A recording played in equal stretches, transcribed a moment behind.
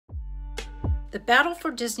The battle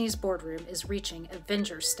for Disney's boardroom is reaching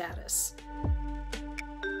Avenger status.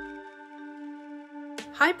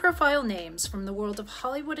 High-profile names from the world of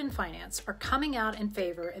Hollywood and finance are coming out in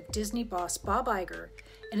favor of Disney boss Bob Iger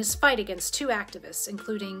in his fight against two activists,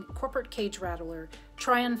 including corporate cage rattler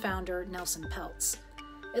Trion founder Nelson Peltz.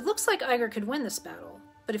 It looks like Iger could win this battle,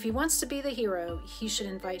 but if he wants to be the hero, he should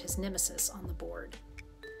invite his nemesis on the board.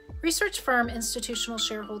 Research firm Institutional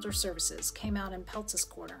Shareholder Services came out in Peltz's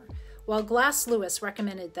corner, while Glass Lewis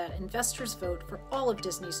recommended that investors vote for all of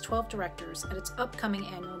Disney's 12 directors at its upcoming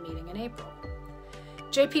annual meeting in April.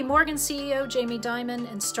 JP Morgan CEO Jamie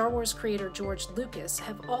Dimon and Star Wars creator George Lucas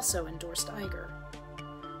have also endorsed Iger.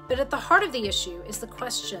 But at the heart of the issue is the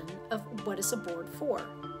question of what is a board for?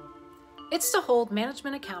 It's to hold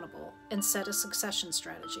management accountable and set a succession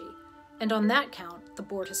strategy, and on that count, the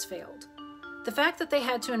board has failed. The fact that they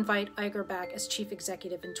had to invite Iger back as chief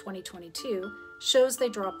executive in 2022 shows they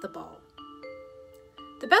dropped the ball.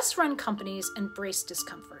 The best-run companies embrace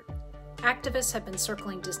discomfort. Activists have been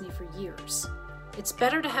circling Disney for years. It's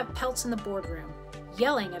better to have Peltz in the boardroom,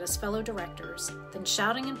 yelling at his fellow directors, than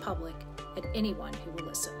shouting in public at anyone who will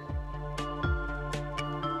listen.